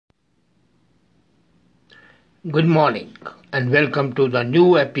Good morning and welcome to the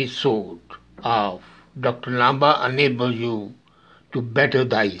new episode of Dr. Lamba Enables You to Better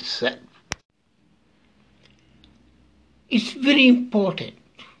Thyself. It's very important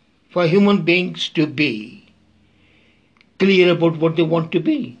for human beings to be clear about what they want to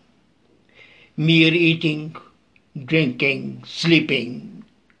be. Mere eating, drinking, sleeping,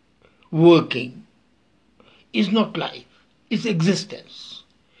 working is not life, it's existence.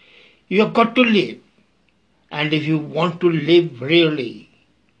 You have got to live, and if you want to live really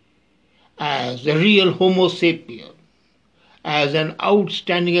as a real Homo sapien, as an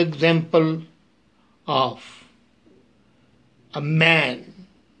outstanding example of a man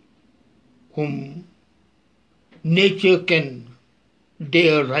whom nature can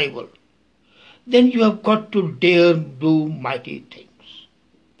dare rival, then you have got to dare do mighty things.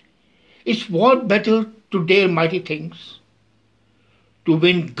 It's far better to dare mighty things, to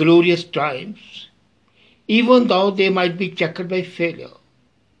win glorious triumphs, even though they might be checkered by failure,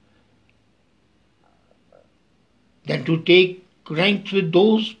 than to take ranks with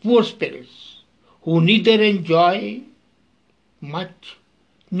those poor spirits who neither enjoy much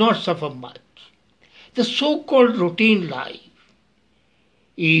nor suffer much. The so-called routine life,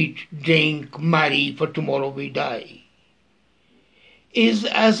 eat, drink, marry, for tomorrow we die, is,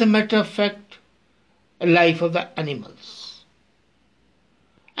 as a matter of fact, a life of the animals.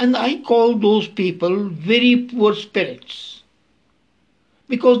 And I call those people very poor spirits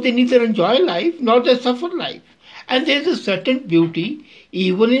because they neither enjoy life nor they suffer life. And there is a certain beauty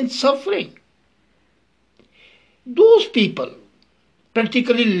even in suffering. Those people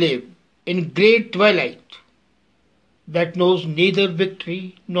practically live in great twilight that knows neither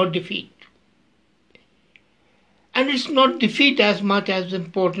victory nor defeat. And it's not defeat as much as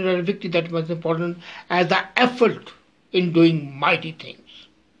important, or victory that much important as the effort in doing mighty things.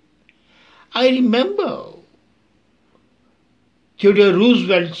 I remember Theodore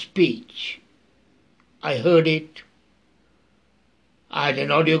Roosevelt's speech. I heard it. I had an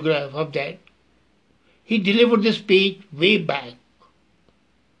audiograph of that. He delivered the speech way back,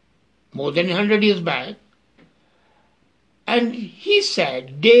 more than 100 years back, and he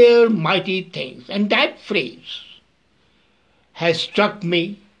said, "Dare mighty things." And that phrase has struck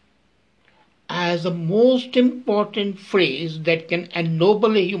me as the most important phrase that can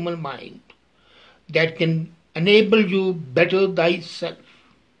ennoble a human mind, that can enable you better thyself.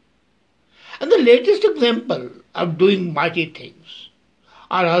 And the latest example of doing mighty things,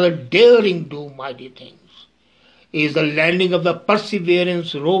 or rather daring do mighty things, is the landing of the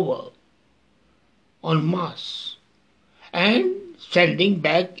Perseverance rover on Mars and sending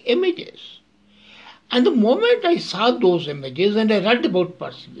back images. And the moment I saw those images and I read about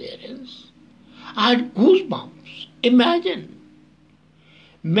Perseverance, I had goosebumps. Imagine,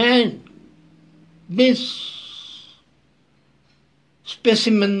 man, this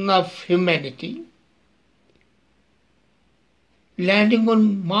specimen of humanity landing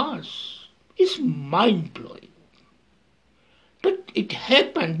on Mars is mind-blowing. But it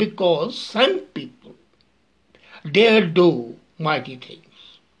happened because some people dare do mighty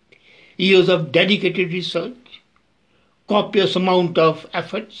things. Years of dedicated research, copious amount of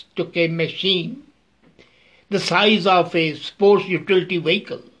efforts took a machine the size of a sports utility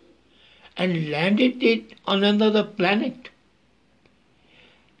vehicle and landed it on another planet.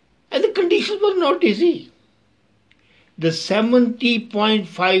 And the conditions were not easy. The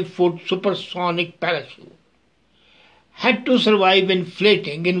 70.5-foot supersonic parachute had to survive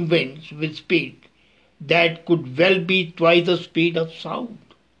inflating in winds with speed that could well be twice the speed of sound.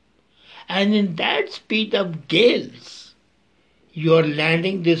 And in that speed of gales, you are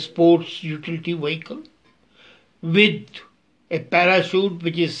landing this sports utility vehicle with a parachute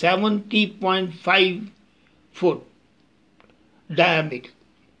which is 70.5 foot diameter.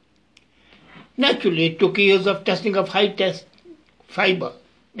 Naturally, it took years of testing of high-test fiber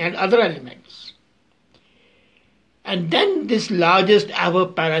and other elements. And then this largest ever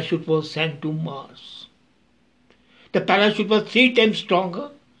parachute was sent to Mars. The parachute was 3 times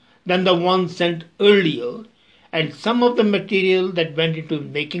stronger than the one sent earlier, and some of the material that went into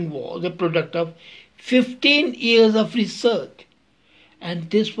making was a product of 15 years of research. And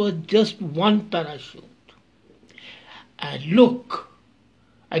this was just one parachute. And look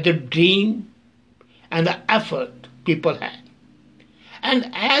at the dream and the effort people had.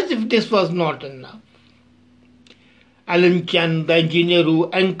 And as if this was not enough, Alan Chen, the engineer who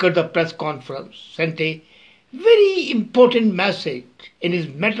anchored the press conference, sent a very important message in his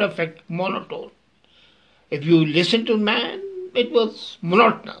matter-of-fact monotone. If you listen to man, it was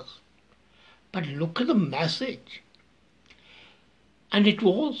monotonous. But look at the message. And it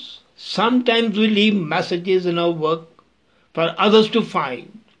was. Sometimes we leave messages in our work for others to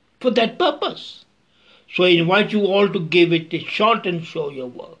find for that purpose. So I invite you all to give it a shot and show your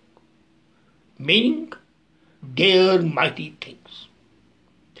work. Meaning, dare mighty things.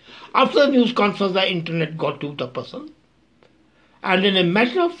 After the news conference, the internet got to the puzzle. And in a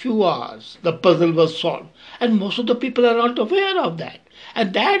matter of few hours, the puzzle was solved. And most of the people are not aware of that.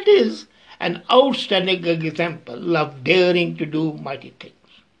 And that is an outstanding example of daring to do mighty things.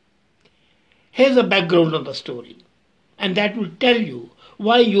 Here's a background on the story. And that will tell you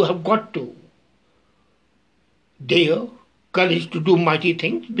why you have got to dare, courage to do mighty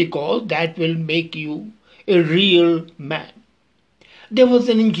things, because that will make you a real man. There was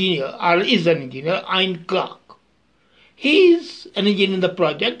an engineer, or is an engineer, Ian Clark. He is an engineer in the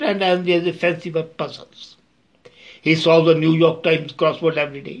project and has a fancy for puzzles. He solves the New York Times crossword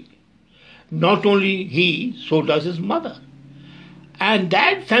every day. Not only he, so does his mother. And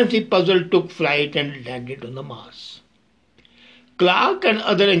that fancy puzzle took flight and landed on the Mars. Clark and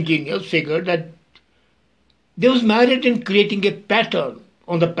other engineers figured that there was merit in creating a pattern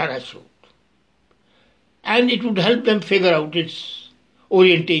on the parachute. And it would help them figure out its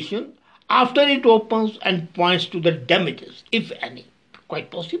orientation after it opens and points to the damages, if any.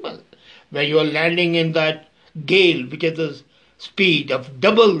 Quite possible. When you are landing in that gale, which has the speed of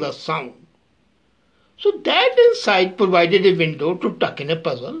double the sound. So that insight provided a window to tuck in a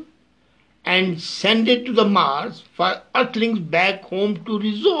puzzle and send it to the Mars for Earthlings back home to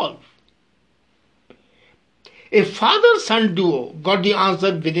resolve. A father-son duo got the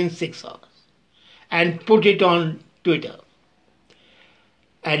answer within 6 hours and put it on Twitter.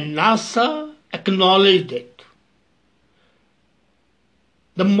 And NASA acknowledged it.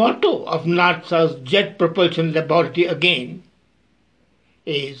 The motto of NASA's Jet Propulsion Laboratory again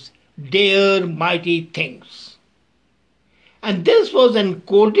is Dare Mighty Things. And this was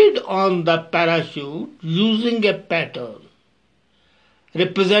encoded on the parachute using a pattern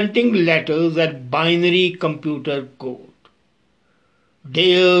representing letters and binary computer code.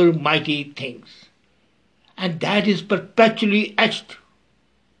 Dare mighty things. And that is perpetually etched.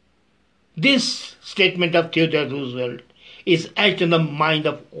 This statement of Theodore Roosevelt is etched in the mind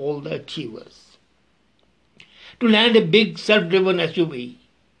of all the achievers. To land a big self-driven SUV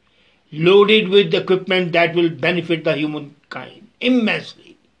loaded with equipment that will benefit the humankind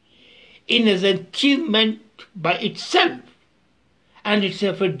immensely is an achievement by itself, and it's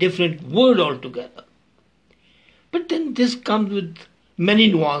of a different world altogether. But then this comes with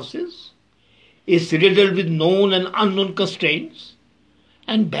many nuances, is riddled with known and unknown constraints,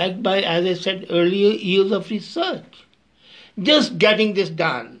 and backed by, as I said earlier, years of research. Just getting this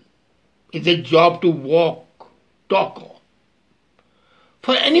done is a job to talk on.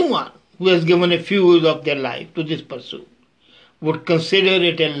 For anyone who has given a few years of their life to this pursuit would consider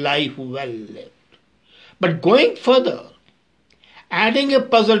it a life well lived. But going further, adding a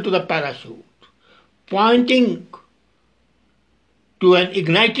puzzle to the parachute, pointing to an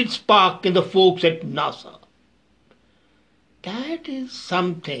ignited spark in the folks at NASA, that is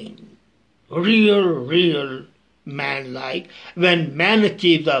something real man-like when man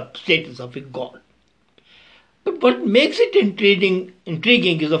achieves the status of a god. But what makes it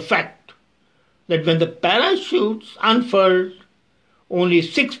intriguing is the fact that when the parachutes unfurled, only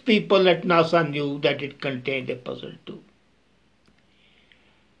 6 people at NASA knew that it contained a puzzle too.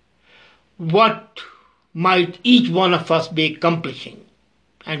 What might each one of us be accomplishing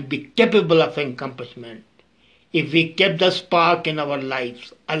and be capable of accomplishment if we kept the spark in our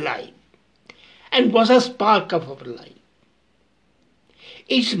lives alive? And what's a spark of our life?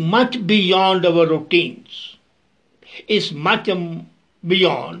 It's much beyond our routines. It's much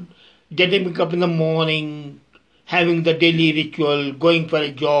beyond getting up in the morning, having the daily ritual, going for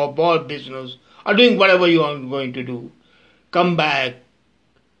a job or business, or doing whatever you are going to do. Come back,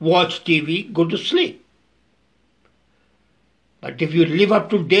 watch TV, go to sleep. But if you live up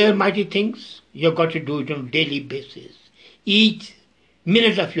to dare mighty things, you've got to do it on a daily basis. Each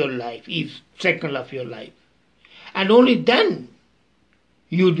minute of your life, each second of your life. And only then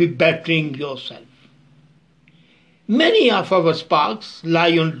you'll be bettering yourself. Many of our sparks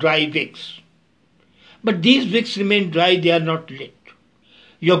lie on dry wicks. But these wicks remain dry, they are not lit.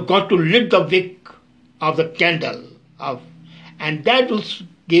 You've got to lit the wick of the candle, and that will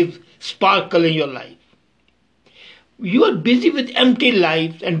give sparkle in your life. You are busy with empty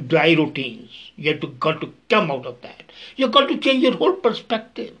lives and dry routines. You have got to come out of that. You've got to change your whole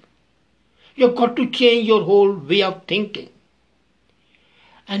perspective. You've got to change your whole way of thinking.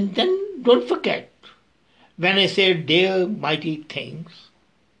 And then don't forget, when I say dare mighty things,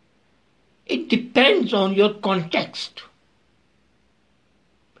 it depends on your context.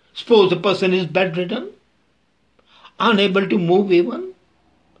 Suppose a person is bedridden, unable to move even,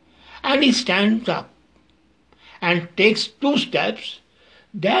 and he stands up and takes 2 steps.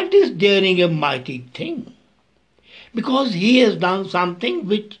 That is daring a mighty thing, because he has done something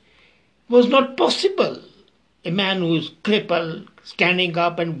which was not possible. A man who is crippled, standing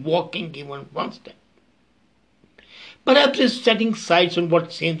up and walking even 1 step. Perhaps is setting sights on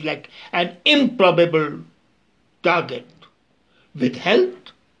what seems like an improbable target with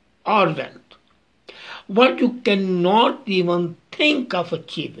health or wealth. What you cannot even think of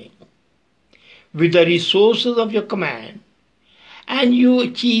achieving with the resources of your command, and you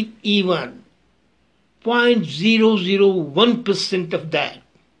achieve even 0.001% of that,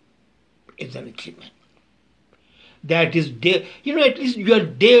 is an achievement. That is dare, at least you are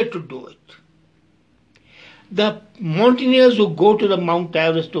dare to do it. The mountaineers who go to the Mount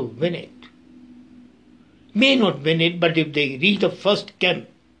Everest to win it may not win it, but if they reach the first camp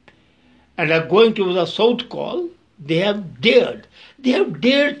and are going to the South Col, they have dared. They have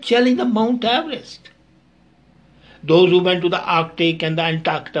dared challenge the Mount Everest. Those who went to the Arctic and the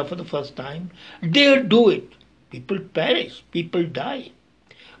Antarctica for the first time dared do it. People perish, people die.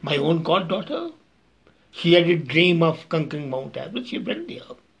 My own goddaughter, she had a dream of conquering Mount Everest. She went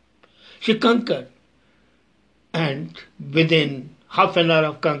there. She conquered. And within half an hour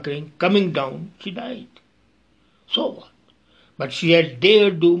of conquering, coming down, she died. So what? But she had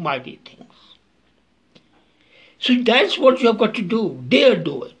dared do mighty things. So that's what you have got to do. Dare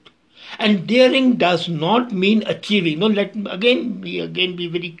do it. And daring does not mean achieving. No, let me again be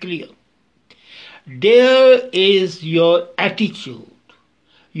very clear. Dare is your attitude,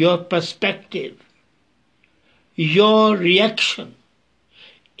 your perspective, your reaction.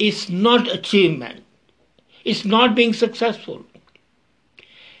 It's not achievement. It's not being successful.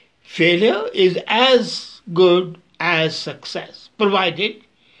 Failure is as good as success, provided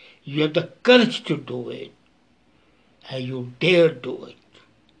you have the courage to do it and you dare do it.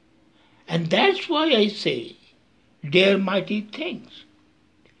 And that's why I say, dare mighty things.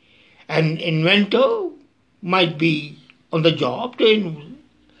 An inventor might be on the job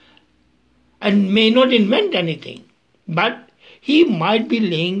and may not invent anything, but he might be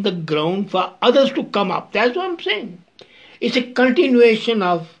laying the ground for others to come up. That's what I'm saying. It's a continuation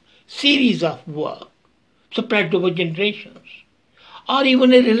of series of work spread over generations, or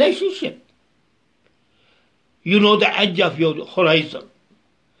even a relationship. You know the edge of your horizon,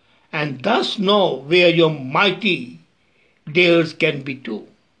 and thus know where your mighty dares can be too.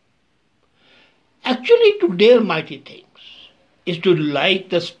 Actually, to dare mighty things is to light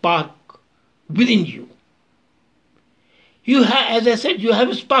the spark within you. You have, as I said, you have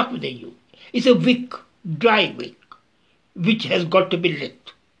a spark within you. It's a wick, dry wick, which has got to be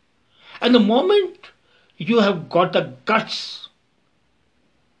lit. And the moment you have got the guts,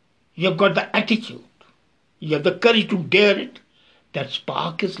 you have got the attitude, you have the courage to dare it, that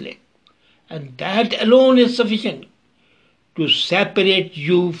spark is lit. And that alone is sufficient to separate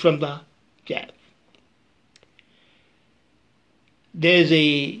you from the chaff. There's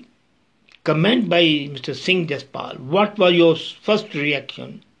a comment by Mr. Singh Jaspal. What was your first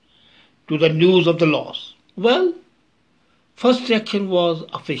reaction to the news of the loss? Well, first reaction was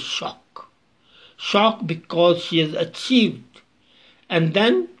of a shock. Shock because she has achieved. And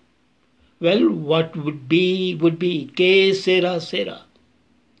then, well, what would be, que sera sera.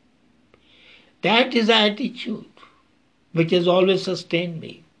 That is the attitude which has always sustained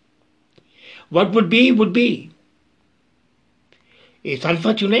me. What would be, would be. It's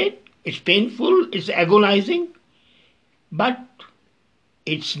unfortunate, it's painful, it's agonizing, but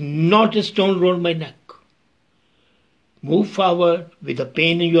it's not a stone around my neck. Move forward with a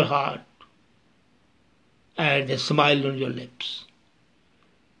pain in your heart and a smile on your lips.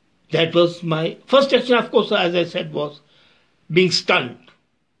 That was my first action, of course, as I said, was being stunned.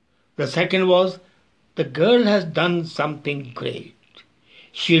 The second was, the girl has done something great.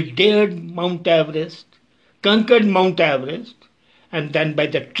 She dared Mount Everest, conquered Mount Everest, and then by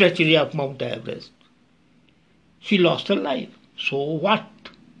the treachery of Mount Everest, she lost her life. So what?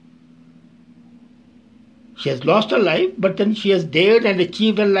 She has lost her life, but then she has dared and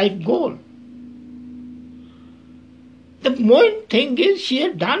achieved her life goal. The main thing is she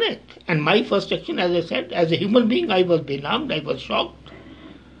had done it. And my first action, as I said, as a human being, I was benumbed, I was shocked,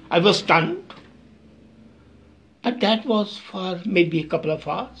 I was stunned. But that was for maybe a couple of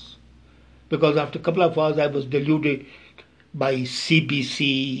hours. Because after a couple of hours I was deluded by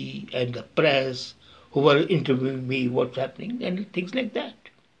CBC and the press who were interviewing me, what's happening, and things like that.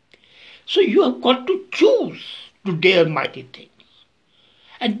 So you have got to choose to dare mighty things.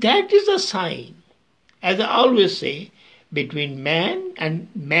 And that is a sign, as I always say, between man and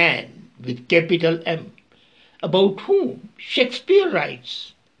man with capital M, about whom Shakespeare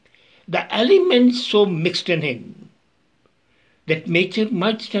writes, the elements so mixed in him that nature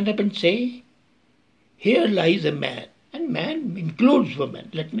might stand up and say, here lies a man, and man includes woman.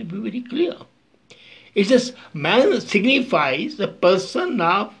 Let me be very clear. It says man signifies the person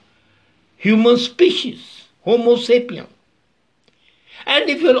of human species, Homo sapien. And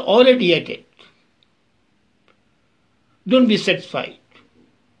if you're already at it, don't be satisfied.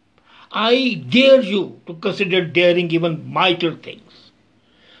 I dare you to consider daring even mightier things,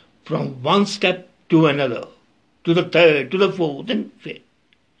 from one step to another, to the third, to the fourth, and fifth.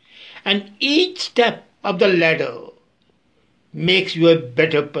 And each step of the ladder makes you a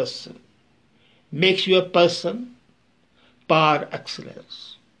better person, makes you a person par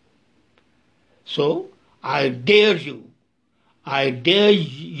excellence. So I dare you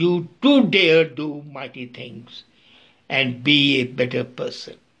to dare do mighty things and be a better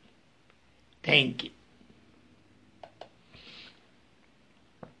person. Thank you.